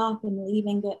flipping her off and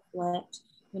leaving it flipped.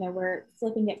 We're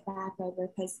flipping it back over,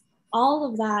 because all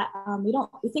of that,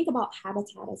 we think about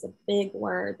habitat as a big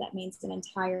word that means an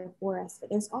entire forest, but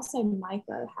there's also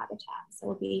micro habitats. So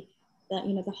it'll be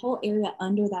the whole area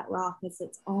under that rock is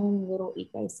its own little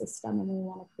ecosystem, and we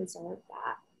want to preserve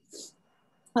that.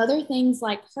 Other things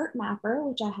like Hurt Mapper,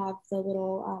 which I have the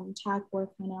little tag for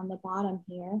kind of on the bottom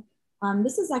here.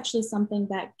 This is actually something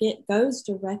that goes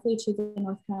directly to the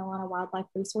North Carolina Wildlife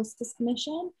Resources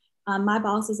Commission. My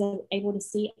boss is able to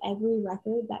see every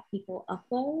record that people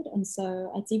upload. And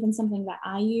so it's even something that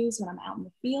I use when I'm out in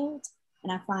the field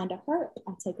and I find a hurt,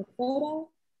 I take a photo,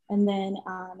 and then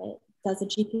it does a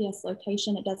GPS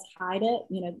location. It does hide it.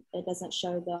 It doesn't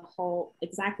show the whole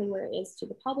exactly where it is to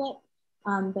the public,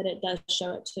 but it does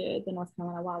show it to the North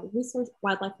Carolina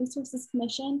Wildlife Resources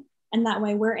Commission. And that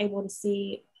way we're able to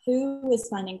see who is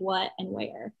finding what and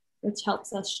where, which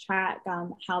helps us track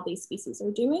how these species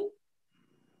are doing.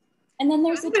 And then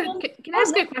there's can I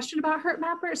ask a question about Hurt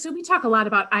Mapper? So we talk a lot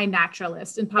about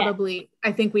iNaturalist, and probably,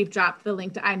 I think we've dropped the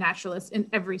link to iNaturalist in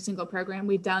every single program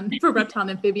we've done for Reptile and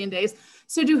Amphibian Days.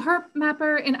 So do Hurt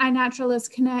Mapper and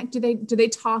iNaturalist connect? Do they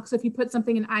talk? So if you put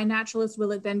something in iNaturalist,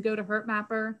 will it then go to Hurt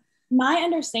Mapper? My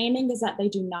understanding is that they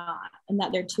do not, and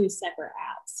that they're two separate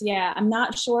apps. Yeah, I'm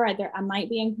not sure. I might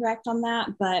be incorrect on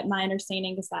that, but my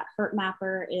understanding is that Hurt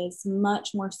Mapper is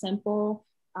much more simple.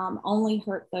 Only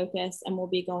hurt focus, and we'll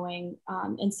be going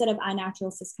instead of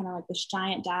iNaturalist is kind of like this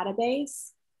giant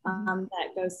database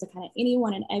that goes to kind of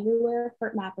anyone and everywhere.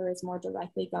 Hurt Mapper is more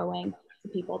directly going to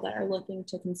people that are looking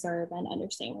to conserve and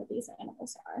understand where these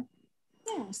animals are.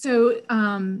 Yeah. So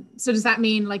does that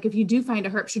mean, like, if you do find a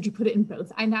herp, should you put it in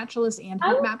both iNaturalist and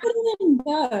Hurt Mapper? I would put it in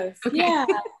both. Okay. Yeah.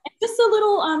 And just a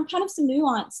little kind of some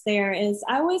nuance there is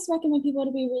I always recommend people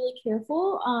to be really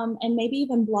careful and maybe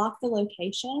even block the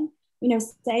location.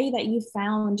 Say that you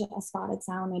found a spotted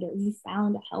salamander, you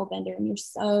found a hellbender, and you're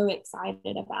so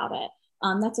excited about it.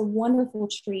 That's a wonderful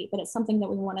treat, but it's something that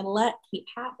we want to let keep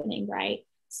happening, right?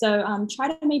 So try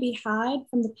to maybe hide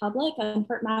from the public. And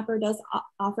Hurt Mapper does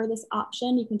offer this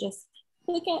option. You can just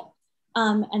click it.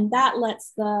 And that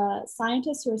lets the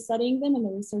scientists who are studying them and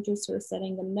the researchers who are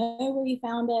studying them know where you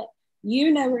found it.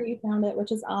 You know where you found it,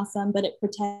 which is awesome, but it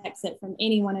protects it from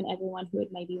anyone and everyone who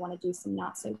would maybe want to do some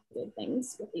not so good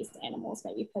things with these animals,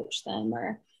 maybe poach them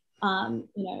or,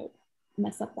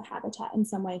 mess up the habitat in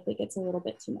some way if it gets a little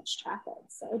bit too much traffic.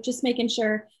 So just making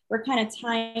sure we're kind of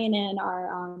tying in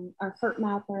our Hurt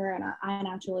Mapper and our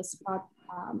iNaturalist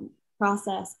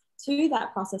process to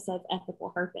that process of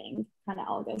ethical herping. Kind of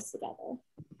all goes together.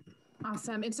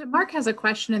 Awesome. And so Mark has a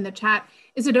question in the chat.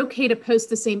 Is it okay to post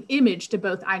the same image to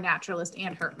both iNaturalist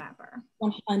and Hurt Mapper?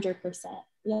 100%.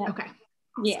 Yeah. Okay.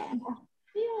 Awesome. Yeah.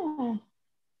 Yeah.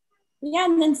 Yeah,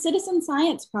 and then citizen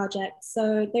science projects.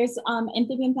 So there's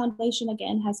Amphibian Foundation,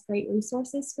 again, has great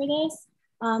resources for this.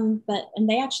 And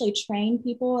they actually train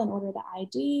people in order to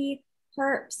ID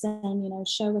herps and,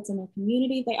 show what's in their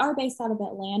community. They are based out of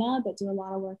Atlanta, but do a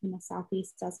lot of work in the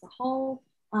Southeast as a whole.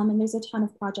 And there's a ton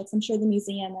of projects. I'm sure the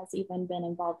museum has even been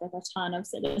involved with a ton of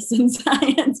citizen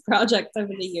science projects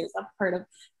over the years. I've heard of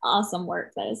awesome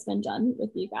work that has been done with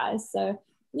you guys. So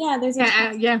yeah,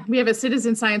 we have a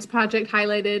citizen science project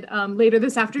highlighted later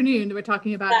this afternoon. We're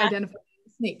talking about identifying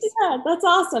snakes. Yeah, that's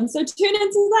awesome. So tune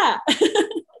into that.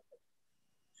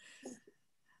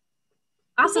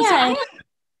 Awesome. Yeah.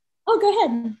 Go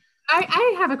ahead.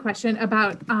 I have a question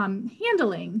about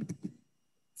handling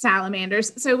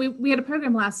salamanders. So we had a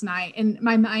program last night and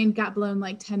my mind got blown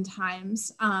like 10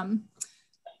 times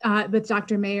with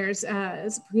Dr. Mayer's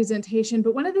presentation.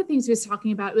 But one of the things he was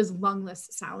talking about was lungless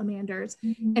salamanders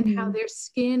and how their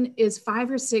skin is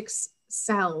 5 or 6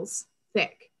 cells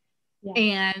thick. Yeah.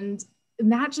 And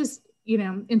that just,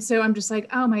 and so I'm just like,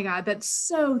 oh my God, that's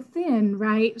so thin,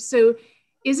 right? So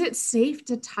is it safe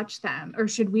to touch them, or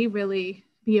should we really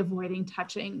be avoiding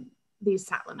touching these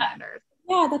salamanders?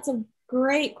 Yeah, that's a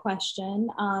great question.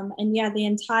 And yeah,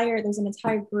 there's an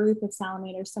entire group of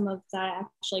salamanders, some of that I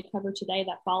actually covered today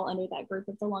that fall under that group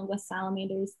of the lungless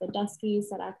salamanders. The duskies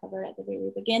that I covered at the very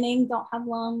beginning don't have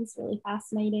lungs, really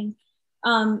fascinating.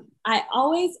 I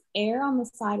always err on the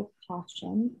side of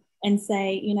caution and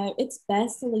say, it's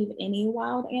best to leave any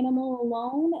wild animal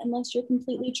alone unless you're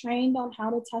completely trained on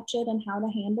how to touch it and how to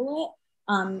handle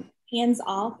it. Hands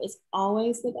off is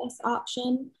always the best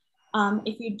option.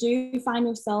 If you do find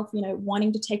yourself,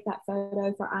 wanting to take that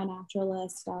photo for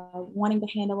iNaturalist, wanting to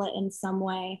handle it in some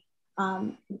way,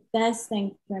 The best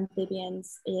thing for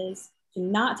amphibians is do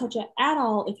not touch it at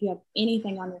all if you have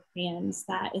anything on your hands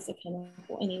that is a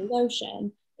chemical, any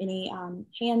lotion, any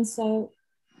hand soap.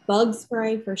 Bug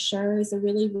spray for sure is a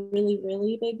really, really,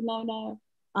 really big no-no.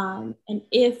 And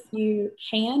if you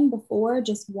can before,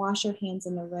 just wash your hands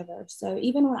in the river. So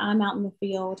even when I'm out in the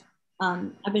field,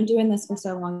 I've been doing this for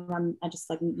so long, I just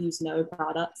like use no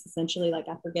products. Essentially, like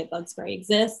I forget bug spray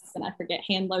exists and I forget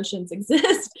hand lotions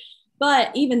exist.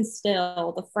 But even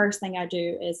still, the first thing I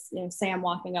do is, say I'm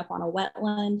walking up on a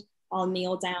wetland, I'll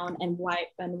kneel down and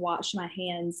wipe and wash my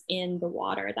hands in the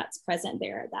water that's present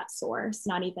there at that source,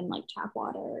 not even like tap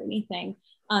water or anything,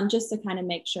 just to kind of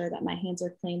make sure that my hands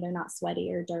are clean, they're not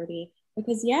sweaty or dirty.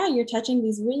 Because yeah, you're touching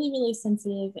these really, really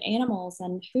sensitive animals,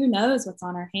 and who knows what's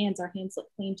on our hands. Our hands look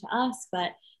clean to us,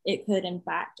 but it could in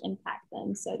fact impact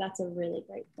them. So that's a really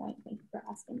great point. Thank you for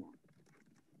asking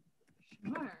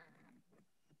that. Sure.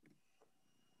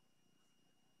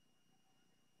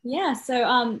 Yeah,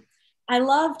 so I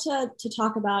love to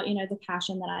talk about, the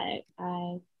passion that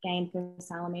I gained for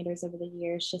salamanders over the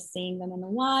years, just seeing them in the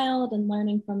wild and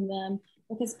learning from them,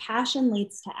 because passion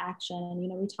leads to action. And,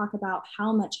 we talk about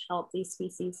how much help these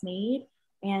species need.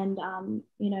 And,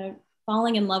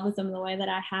 falling in love with them the way that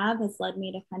I have has led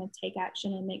me to kind of take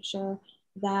action and make sure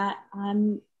that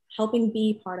I'm helping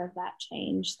be part of that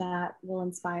change that will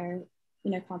inspire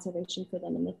conservation for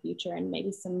them in the future, and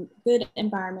maybe some good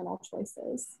environmental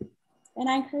choices. And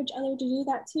I encourage others to do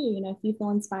that too. If you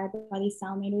feel inspired by these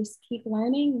salamanders, keep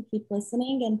learning and keep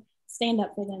listening and stand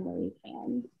up for them where you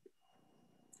can.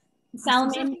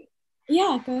 Salamander,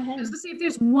 yeah, go ahead. Just to see if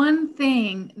there's one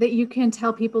thing that you can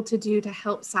tell people to do to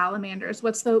help salamanders.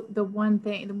 What's the one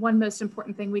thing, the one most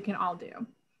important thing we can all do?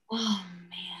 Oh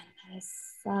man, that is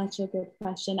such a good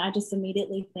question. I just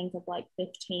immediately think of like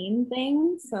 15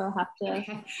 things. So I'll have to.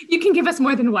 Okay. You can give us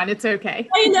more than one. It's okay.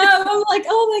 I know. I'm like,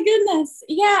 oh my goodness.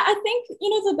 Yeah, I think,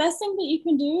 the best thing that you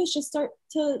can do is just start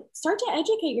to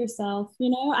educate yourself.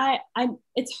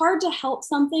 It's hard to help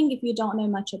something if you don't know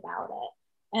much about it.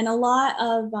 And a lot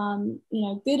of,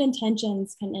 good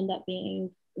intentions can end up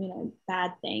being,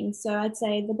 bad things. So I'd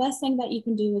say the best thing that you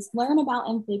can do is learn about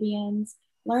amphibians,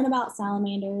 learn about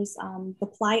salamanders, the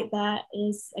plight that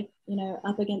is,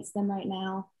 up against them right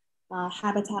now,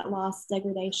 habitat loss,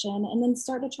 degradation, and then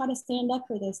start to try to stand up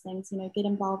for those things, get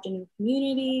involved in your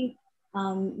community,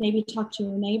 maybe talk to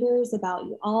your neighbors about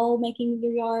you all making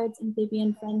your yards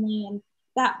amphibian friendly. And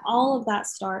that all of that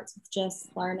starts with just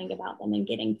learning about them and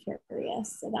getting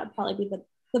curious. So that'd probably be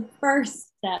the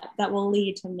first step that will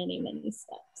lead to many, many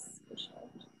steps for sure.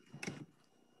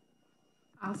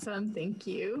 Awesome, thank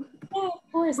you. Yeah,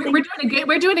 of course.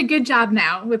 We're doing a good job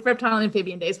now with Reptile and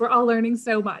Amphibian Days. We're all learning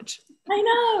so much. I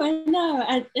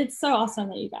know. It's so awesome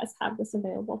that you guys have this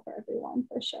available for everyone,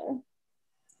 for sure.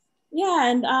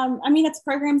 Yeah, and it's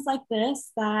programs like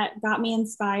this that got me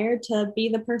inspired to be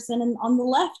the person on the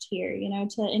left here,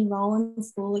 to enroll in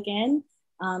school again.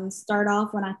 Start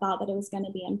off when I thought that it was going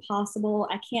to be impossible.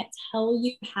 I can't tell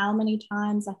you how many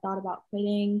times I thought about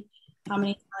quitting, how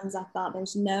many times I thought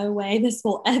there's no way this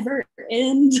will ever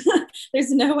end.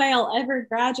 There's no way I'll ever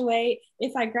graduate.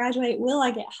 If I graduate, will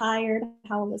I get hired?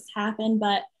 How will this happen?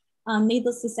 But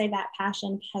needless to say, that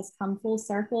passion has come full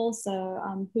circle.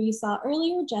 So who you saw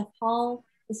earlier, Jeff Hall,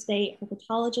 the state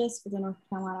herpetologist for the North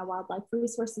Carolina Wildlife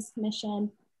Resources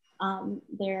Commission,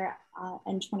 there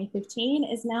in 2015,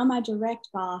 is now my direct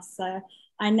boss. So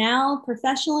I now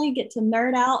professionally get to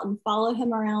nerd out and follow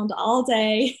him around all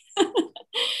day,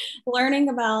 learning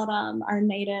about our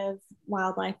native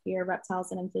wildlife here,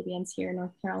 reptiles and amphibians here in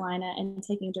North Carolina, and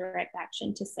taking direct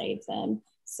action to save them.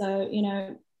 So,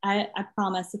 I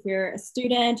promise, if you're a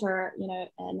student or,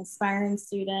 an aspiring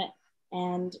student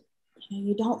and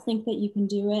you don't think that you can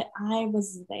do it, I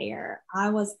was there. I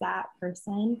was that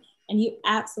person, and you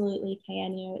absolutely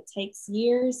can. It takes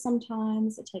years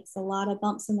sometimes. It takes a lot of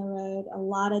bumps in the road, a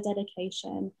lot of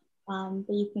dedication,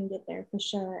 but you can get there for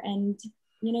sure. And,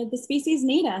 the species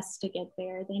need us to get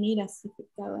there. They need us to keep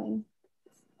going.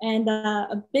 And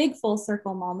a big full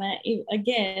circle moment,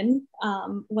 again,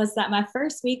 was that my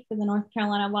first week for the North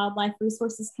Carolina Wildlife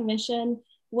Resources Commission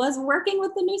was working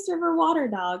with the Neuse River water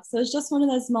dog. So it's just one of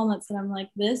those moments that I'm like,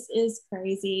 this is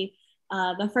crazy.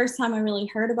 The first time I really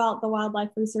heard about the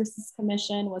Wildlife Resources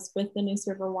Commission was with the Neuse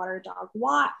River Water Dog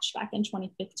Watch back in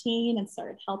 2015, and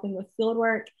started helping with field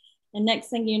work. And next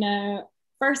thing you know,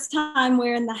 first time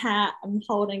wearing the hat, I'm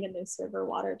holding a Neuse River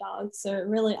water dog. So it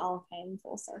really all came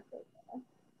full circle.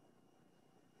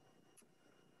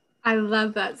 I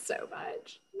love that so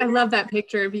much. I love that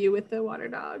picture of you with the water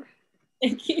dog.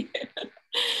 Thank you.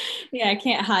 Yeah, I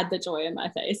can't hide the joy in my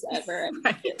face ever.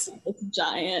 Right. It's this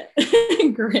giant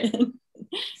grin.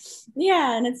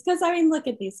 Yeah, and it's because, I mean, look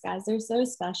at these guys. They're so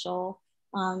special.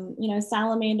 You know,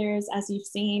 salamanders, as you've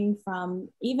seen from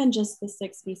even just the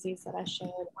 6 species that I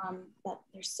showed, that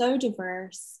they're so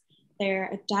diverse.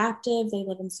 They're adaptive. They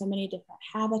live in so many different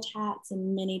habitats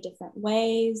in many different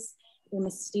ways. They're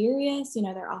mysterious. You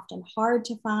know, they're often hard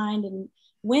to find. And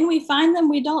when we find them,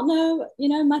 we don't know, you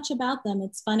know, much about them.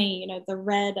 It's funny, you know, the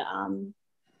red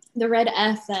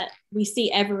F that we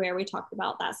see everywhere. We talked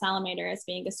about that salamander as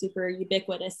being a super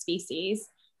ubiquitous species.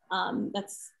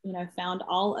 That's, you know, found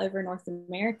all over North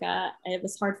America. It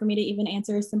was hard for me to even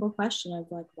answer a simple question of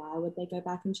like, why would they go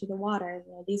back into the water?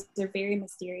 You know, these are very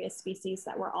mysterious species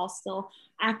that we're all still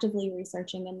actively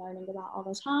researching and learning about all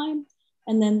the time.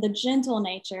 And then the gentle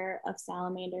nature of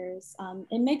salamanders,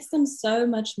 it makes them so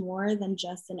much more than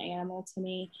just an animal to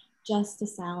me, just a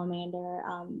salamander.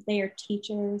 They are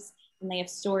teachers, and they have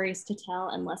stories to tell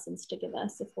and lessons to give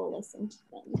us if we'll listen to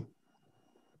them.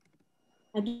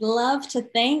 I'd love to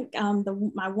thank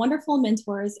my wonderful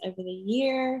mentors over the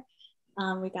year.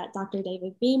 We got Dr.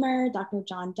 David Beamer, Dr.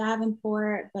 John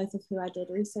Davenport, both of who I did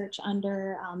research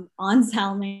under on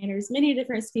salamanders, many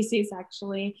different species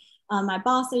actually. My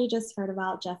boss that you just heard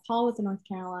about, Jeff Hall with the North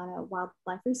Carolina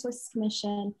Wildlife Resources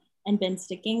Commission, and Ben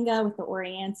Steginga with the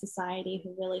Orianne Society,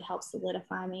 who really helped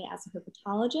solidify me as a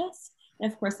herpetologist.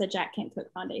 And of course, the Jack Kent Cook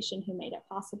Foundation, who made it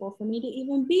possible for me to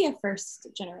even be a first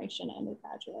generation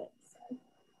undergraduate. So,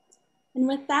 and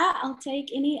with that, I'll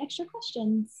take any extra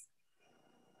questions.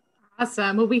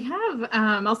 Awesome. Well, we have,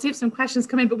 I'll see if some questions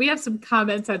come in, but we have some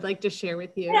comments I'd like to share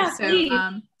with you. Yeah, please.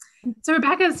 So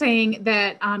Rebecca is saying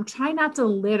that try not to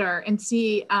litter and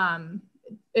see,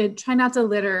 try not to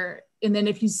litter. And then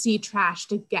if you see trash,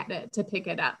 to get it, to pick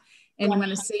it up. And you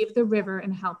want to save the river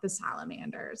and help the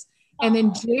salamanders. And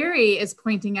then Jerry is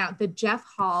pointing out that Jeff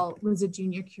Hall was a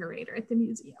junior curator at the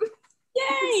museum.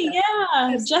 Yay,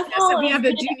 yeah. Jeff Hall. So we have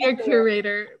a junior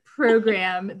curator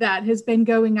program that has been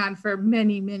going on for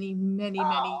many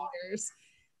years.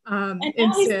 And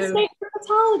now he's a state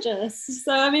herpetologist.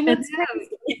 So, I mean, that's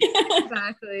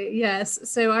exactly, yes.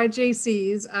 So our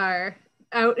JCs are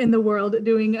out in the world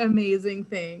doing amazing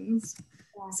things.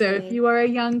 Exactly. So if you are a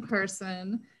young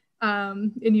person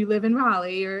and you live in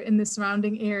Raleigh or in the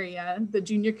surrounding area, the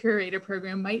junior curator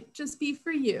program might just be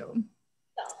for you.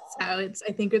 So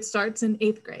I think it starts in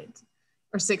 8th grade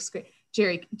or 6th grade.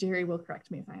 Jerry will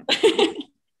correct me if I have.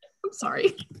 I'm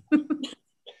sorry.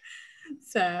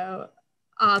 So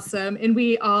awesome. And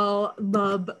we all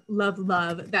love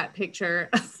that picture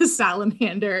of the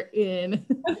salamander in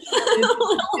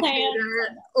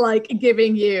like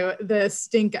giving you the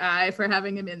stink eye for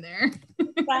having him in there.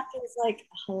 That is like,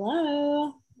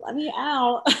 hello, let me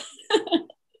out.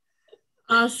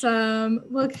 Awesome.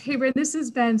 Well, Cabrin, this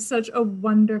has been such a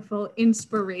wonderful,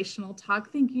 inspirational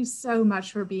talk. Thank you so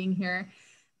much for being here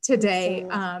today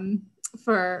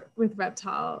with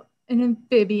Reptile and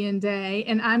Amphibian Day.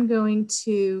 And I'm going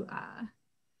to,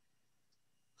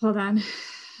 hold on,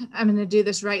 I'm going to do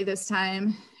this right this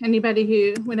time. Anybody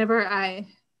who, whenever I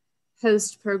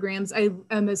host programs, I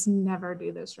almost never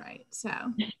do this right. So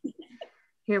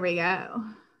here we go.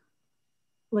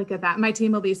 Look at that. My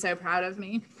team will be so proud of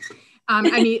me.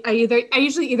 I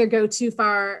usually either go too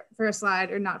far for a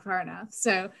slide or not far enough.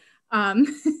 So,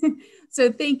 so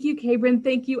thank you, Cabrin.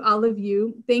 Thank you, all of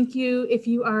you. Thank you if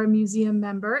you are a museum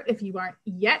member. If you aren't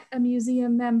yet a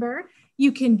museum member,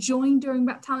 you can join during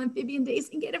Reptile Amphibian Days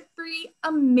and get a free,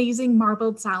 amazing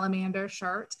marbled salamander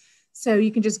shirt. So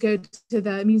you can just go to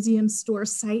the museum store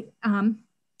site. And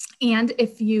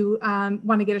if you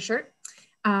want to get a shirt,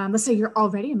 let's say you're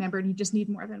already a member and you just need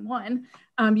more than one,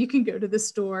 you can go to the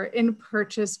store and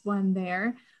purchase one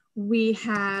there. We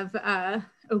have a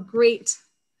great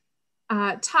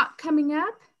talk coming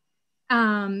up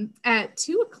at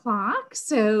 2:00.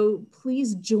 So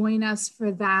please join us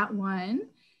for that one.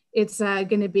 It's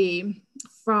going to be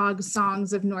Frog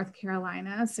Songs of North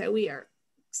Carolina. So we are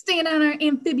staying on our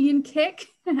amphibian kick.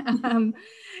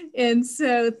 And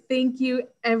so thank you,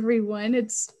 everyone.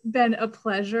 It's been a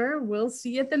pleasure. We'll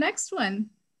see you at the next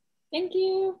one. Thank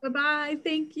you. Bye-bye.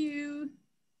 Thank you.